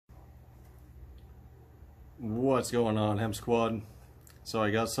What's going on, Hem Squad? So I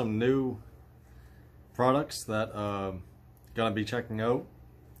got some new products that gonna be checking out.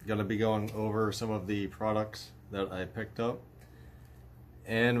 Gonna be going over some of the products that I picked up,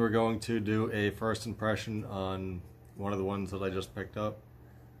 and we're going to do a first impression on one of the ones that I just picked up.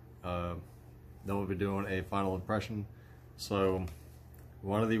 Then we'll be doing a final impression. So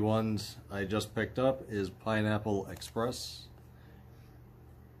one of the ones I just picked up is Pineapple Express.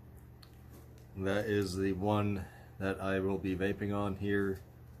 That is the one that I will be vaping on here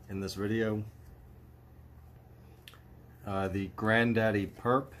in this video. The Grandaddy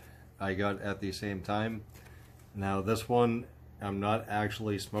Purp I got at the same time. Now this one I'm not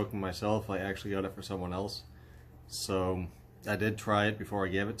actually smoking myself, I actually got it for someone else. So I did try it before I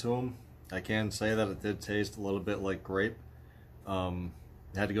gave it to him. I can say that it did taste a little bit like grape. It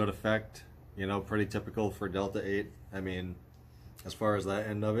had a good effect, you know, pretty typical for Delta8. I mean, as far as that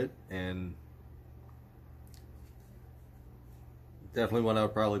end of it, and definitely one I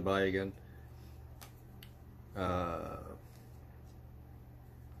would probably buy again.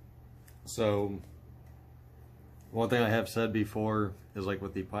 So one thing I have said before is, like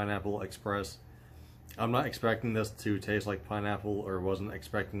with the Pineapple Express, I'm not expecting this to taste like pineapple, or wasn't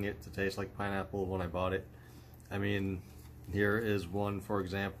expecting it to taste like pineapple when I bought it. I mean, here is one, for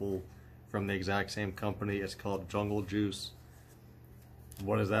example, from the exact same company. It's called Jungle Juice.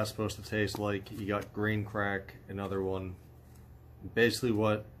 What is that supposed to taste like? You got Green Crack, another one. Basically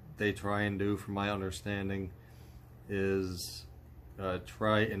what they try and do, from my understanding, is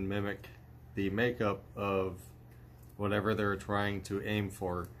try and mimic the makeup of whatever they're trying to aim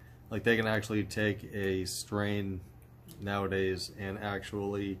for. Like, they can actually take a strain nowadays and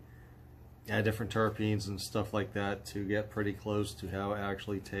actually add different terpenes and stuff like that to get pretty close to how it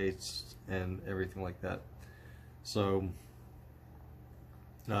actually tastes and everything like that. So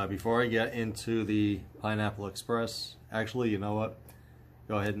before I get into the Pineapple Express, actually, you know what?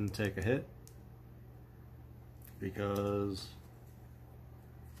 Go ahead and take a hit, because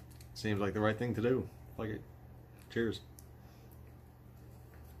it seems like the right thing to do. Fuck it. Cheers.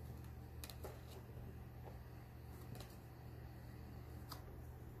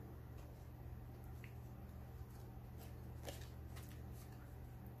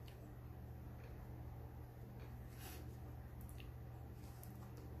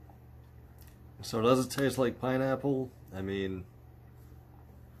 So does it taste like pineapple? I mean,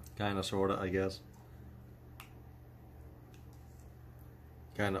 kinda, sorta, I guess.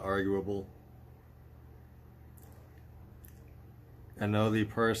 Kinda arguable. I know the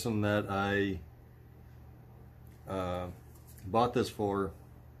person that I bought this for,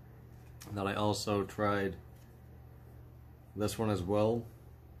 that I also tried this one as well.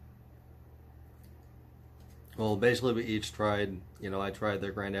 Well, basically we each tried, you know, I tried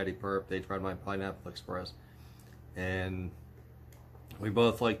their Grandaddy Purp, they tried my Pineapple Express, and we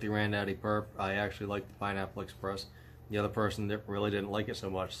both liked the Grandaddy Purp. I actually liked the Pineapple Express. The other person really didn't like it so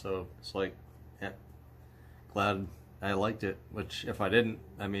much, so it's like, yeah, glad I liked it. Which, if I didn't,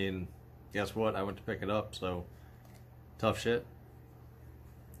 I mean, guess what? I went to pick it up, so tough shit.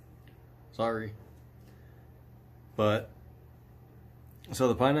 Sorry. But, so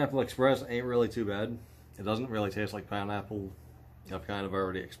the Pineapple Express ain't really too bad. It doesn't really taste like pineapple. I've kind of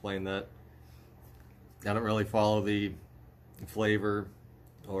already explained that. I don't really follow the flavor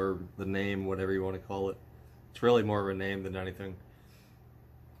or the name, whatever you want to call it. It's really more of a name than anything.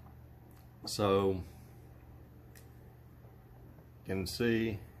 So you can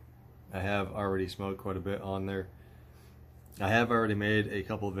see I have already smoked quite a bit on there. I have already made a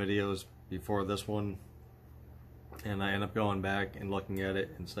couple of videos before this one, and I end up going back and looking at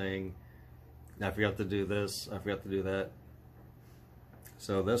it and saying, I forgot to do this, I forgot to do that.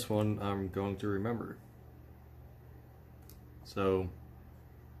 So this one I'm going to remember. So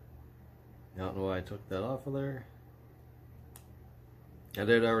I don't know why I took that off of there. I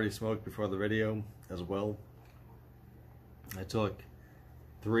did already smoke before the video as well. I took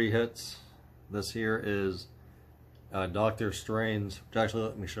 3 hits. This here is Dr. Strains, which actually,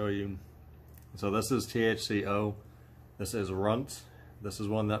 let me show you. So this is THCO. This is Runtz. This is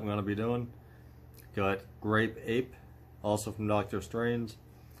one that I'm going to be doing. Got Grape Ape, also from Dr. Strains,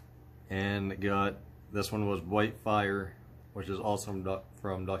 and got, this one was White Fire, which is also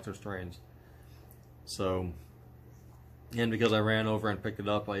from Dr. Strains. So, and because I ran over and picked it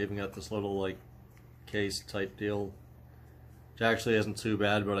up, I even got this little like case type deal, which actually isn't too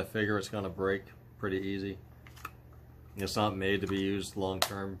bad, but I figure it's gonna break pretty easy. It's not made to be used long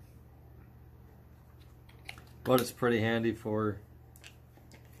term, but it's pretty handy for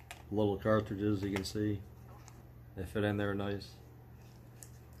little cartridges. You can see they fit in there nice.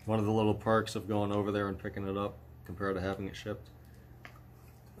 one of the little perks of going over there and picking it up compared to having it shipped.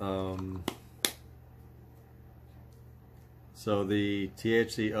 So the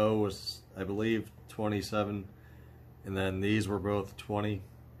THCO was, I believe, 27, and then these were both 20.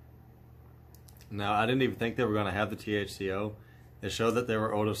 Now, I didn't even think they were going to have the THCO. It showed that they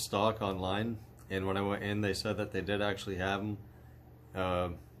were out of stock online, and when I went in, they said that they did actually have them,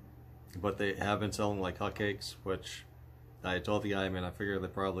 but they have been selling like hotcakes, which I told the guy, man, I figure they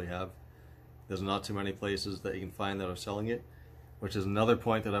probably have. There's not too many places that you can find that are selling it, which is another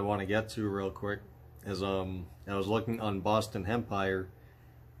point that I want to get to real quick. Is I was looking on Boston Hempire,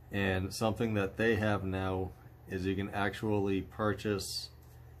 and something that they have now is you can actually purchase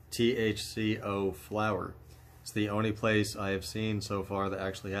THCO flour. It's the only place I have seen so far that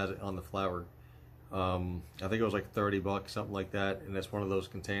actually has it on the flour. I think it was like $30, something like that, and it's one of those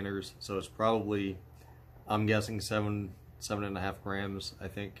containers. So it's probably, I'm guessing 7.5 grams. I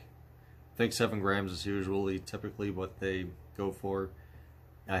think 7 grams is usually typically what they go for.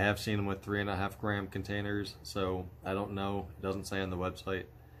 I have seen them with 3.5 gram containers, so I don't know. It doesn't say on the website.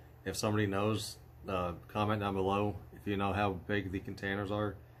 If somebody knows, comment down below if you know how big the containers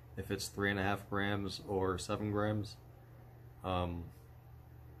are, if it's 3.5 grams or 7 grams. But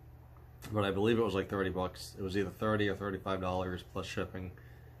I believe it was like $30. It was either $30 or $35 plus shipping.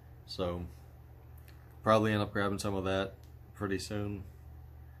 So probably end up grabbing some of that pretty soon.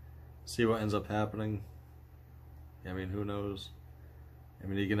 See what ends up happening. I mean, who knows? I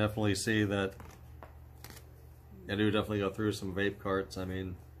mean, you can definitely see that I do definitely go through some vape carts. I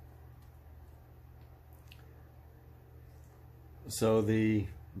mean, so the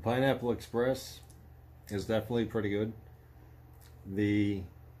Pineapple Express is definitely pretty good. The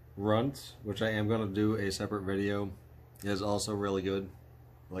Runtz, which I am going to do a separate video, is also really good.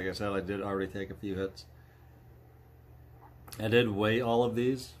 Like I said, I did already take a few hits. I did weigh all of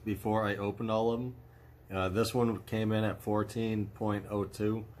these before I opened all of them. This one came in at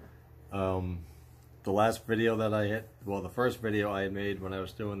 14.02. The last video that I hit, well, the first video I had made when I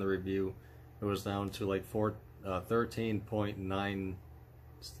was doing the review, it was down to like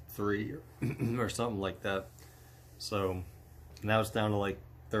 13.93 or something like that. So now it's down to like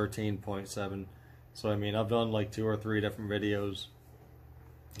 13.7. So I mean, I've done like 2 or 3 different videos,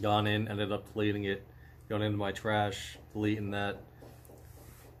 gone in, ended up deleting it, going into my trash, deleting that.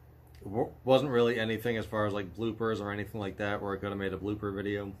 Wasn't really anything as far as like bloopers or anything like that where I could have made a blooper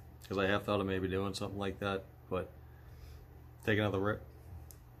video, because I have thought of maybe doing something like that, but take another rip.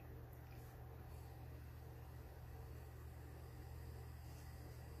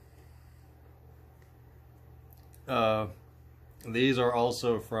 These are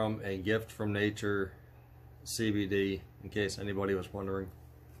also from a Gift from Nature CBD, in case anybody was wondering.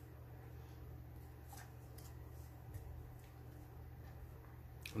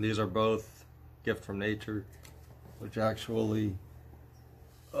 These are both Gift from Nature, which actually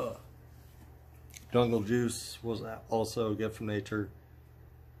Jungle Juice was also Gift from Nature.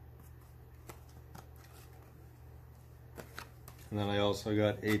 And then I also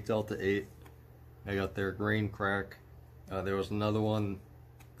got Delta8. I got their green crack. There was another one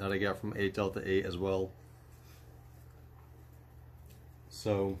that I got from Delta8 as well.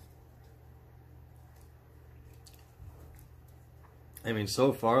 So I mean,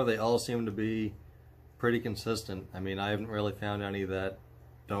 so far they all seem to be pretty consistent. I mean, I haven't really found any that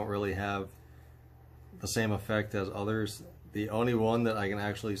don't really have the same effect as others. The only one that I can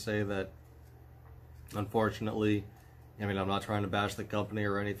actually say that, unfortunately, I mean, I'm not trying to bash the company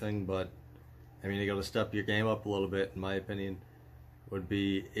or anything, but I mean, you got to step your game up a little bit, in my opinion, would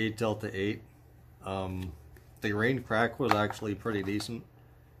be Delta8. The green crack was actually pretty decent,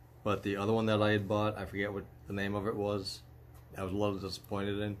 but the other one that I had bought, I forget what the name of it was, I was a little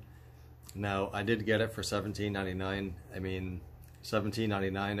disappointed in. Now, I did get it for $17.99. I mean,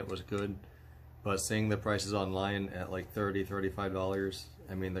 $17.99, it was good, but seeing the prices online at like $30, $35,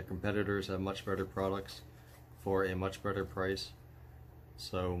 I mean, the competitors have much better products for a much better price.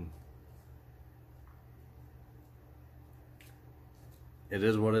 So it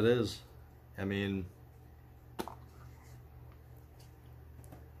is what it is. I mean,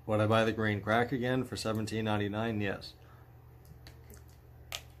 would I buy the green crack again for $17.99? Yes.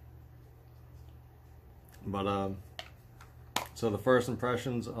 But so the first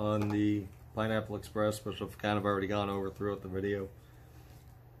impressions on the Pineapple Express, which I've kind of already gone over throughout the video.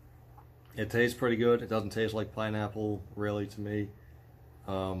 It tastes pretty good. It doesn't taste like pineapple really to me.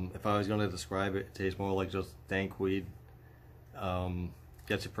 If I was going to describe it, it tastes more like just dank weed.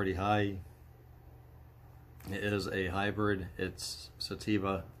 Gets you pretty high. It is a hybrid. It's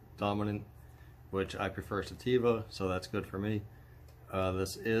sativa dominant, which I prefer sativa, so that's good for me.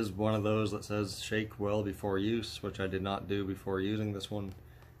 This is one of those that says shake well before use, which I did not do before using this one.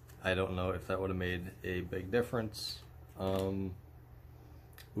 I don't know if that would have made a big difference.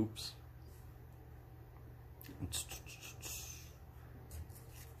 Oops.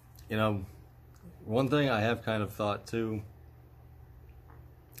 You know, one thing I have kind of thought too,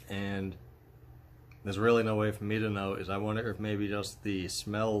 and there's really no way for me to know, is I wonder if maybe just the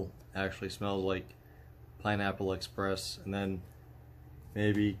smell actually smells like Pineapple Express, and then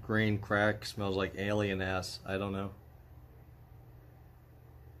maybe Green Crack smells like alien ass. I don't know.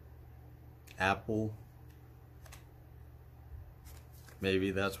 Apple.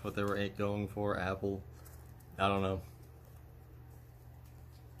 Maybe that's what they were going for, apple. I don't know.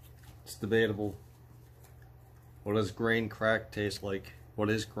 It's debatable. What does Green Crack taste like? What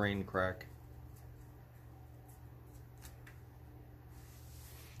is Green Crack?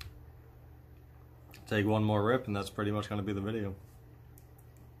 Take one more rip and that's pretty much going to be the video.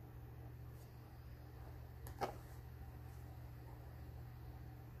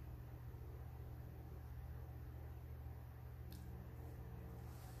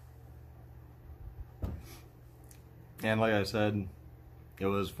 And like I said, it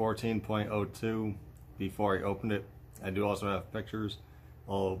was 14.02 before I opened it. I do also have pictures.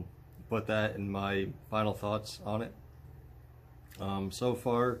 I'll put that in my final thoughts on it. So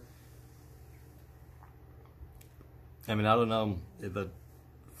far, I mean, I don't know, the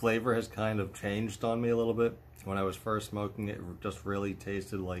flavor has kind of changed on me a little bit. When I was first smoking it, it just really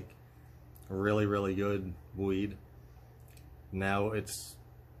tasted like really, really good weed. Now it's,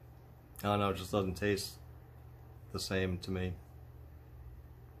 I don't know, it just doesn't taste the same to me.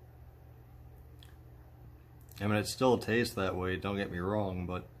 I mean, it still tastes that way, don't get me wrong,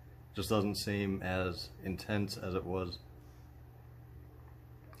 but it just doesn't seem as intense as it was.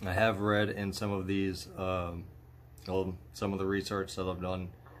 I have read in some of these, some of the research that I've done,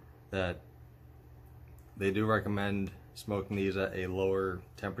 that they do recommend smoking these at a lower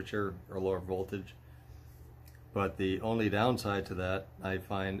temperature or lower voltage. But the only downside to that, I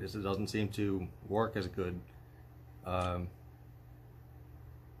find, is it doesn't seem to work as good.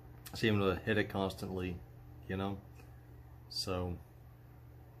 Seem to hit it constantly, you know? So,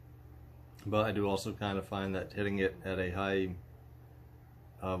 but I do also kind of find that hitting it at a high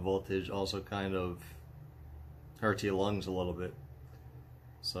voltage also kind of hurts your lungs a little bit.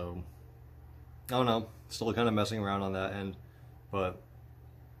 So, I don't know, still kind of messing around on that end, but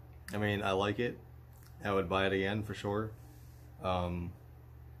I mean, I like it. I would buy it again for sure. And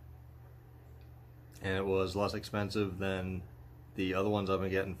it was less expensive than the other ones I've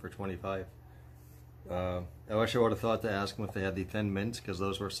been getting for $25. I wish I would have thought to ask them if they had the thin mints, because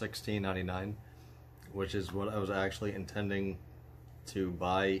those were $16.99, which is what I was actually intending to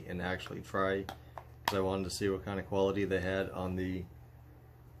buy and actually try, because I wanted to see what kind of quality they had on the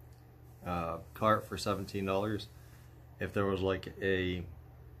cart for $17. If there was like a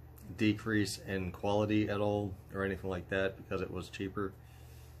decrease in quality at all or anything like that, because it was cheaper.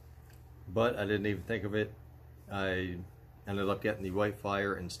 But I didn't even think of it. I ended up getting the White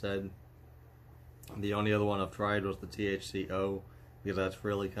Fire instead. The only other one I've tried was the THCO, because that's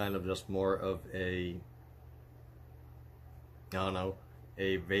really kind of just more of a, I don't know,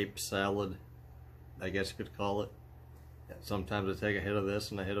 a vape salad, I guess you could call it. Sometimes I take a hit of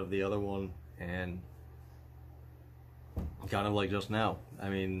this and a hit of the other one, and kind of like just now. I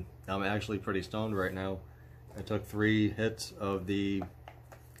mean, I'm actually pretty stoned right now. I took 3 hits of the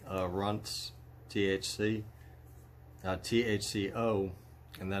Runtz THCO,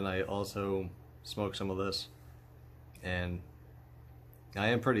 and then I also smoked some of this, and I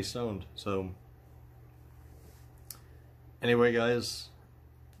am pretty stoned. So anyway, guys,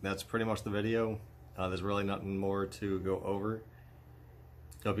 that's pretty much the video. There's really nothing more to go over.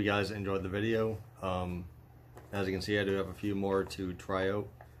 Hope you guys enjoyed the video. As you can see, I do have a few more to try out.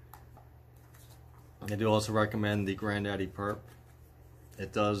 I do also recommend the Grandaddy Purp.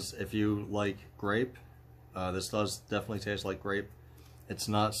 It does, if you like grape, this does definitely taste like grape. It's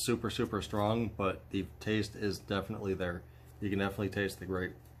not super strong, but the taste is definitely there. You can definitely taste the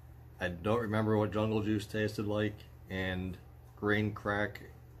grape. I don't remember what Jungle Juice tasted like, and Green Crack,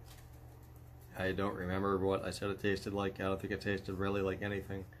 I don't remember what I said it tasted like. I don't think it tasted really like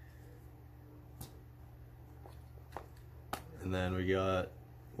anything. And then we got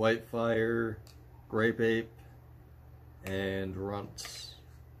White Fire, Grape, and Runtz,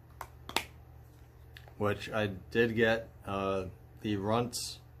 which I did get the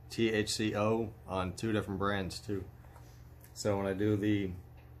Runtz THCO on 2 different brands too. So when I do the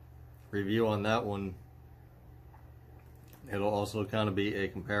review on that one, it'll also kind of be a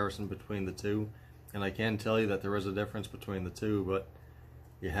comparison between the two. And I can tell you that there is a difference between the two, but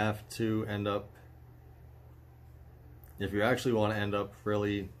you have to end up, if you actually want to end up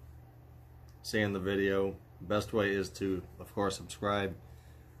really seeing the video, the best way is to, of course, subscribe.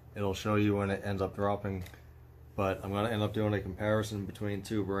 It'll show you when it ends up dropping. But I'm going to end up doing a comparison between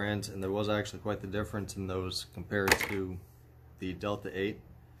two brands, and there was actually quite the difference in those compared to the Delta8.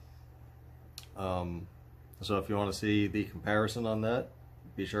 So if you want to see the comparison on that,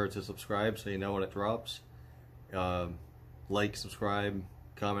 be sure to subscribe so you know when it drops. Like, subscribe,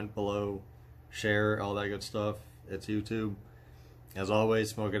 comment below, share, all that good stuff. It's YouTube. As always,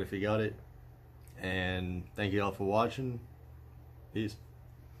 smoke it if you got it. And thank you all for watching. Peace.